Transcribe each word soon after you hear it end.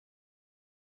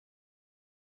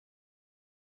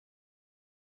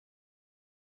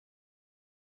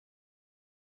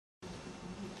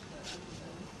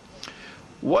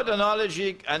What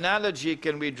analogy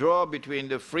can we draw between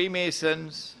the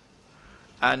Freemasons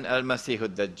and Al-Masih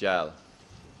ad-Dajjal?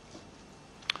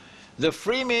 The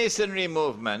Freemasonry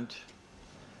movement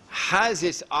has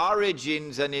its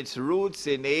origins and its roots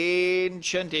in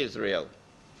ancient Israel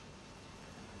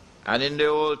and in the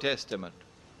Old Testament.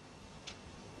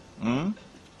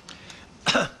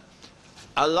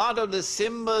 A lot of the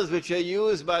symbols which are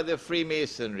used by the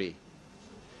Freemasonry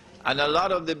and a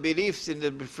lot of the beliefs in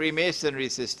the Freemasonry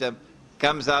system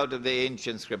comes out of the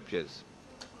ancient scriptures,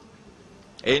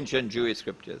 ancient Jewish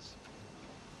scriptures.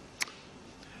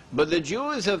 But the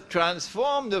Jews have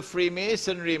transformed the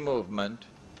Freemasonry movement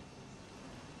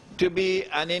to be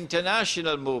an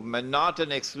international movement, not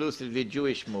an exclusively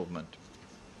Jewish movement.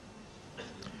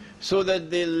 So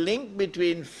that the link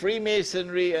between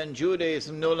Freemasonry and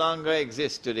Judaism no longer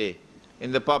exists today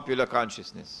in the popular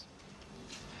consciousness.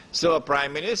 So a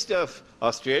Prime Minister of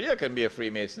Australia can be a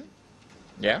Freemason,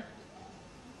 yeah?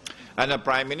 And a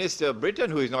Prime Minister of Britain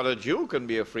who is not a Jew can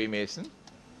be a Freemason.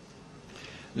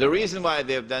 The reason why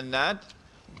they've done that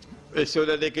is so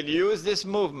that they could use this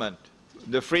movement,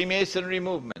 the Freemasonry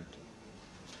movement,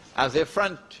 as a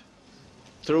front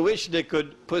through which they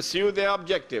could pursue their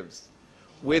objectives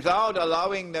without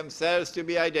allowing themselves to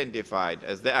be identified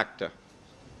as the actor.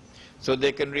 So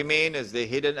they can remain as the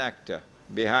hidden actor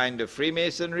behind the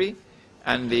Freemasonry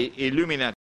and the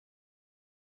Illuminati.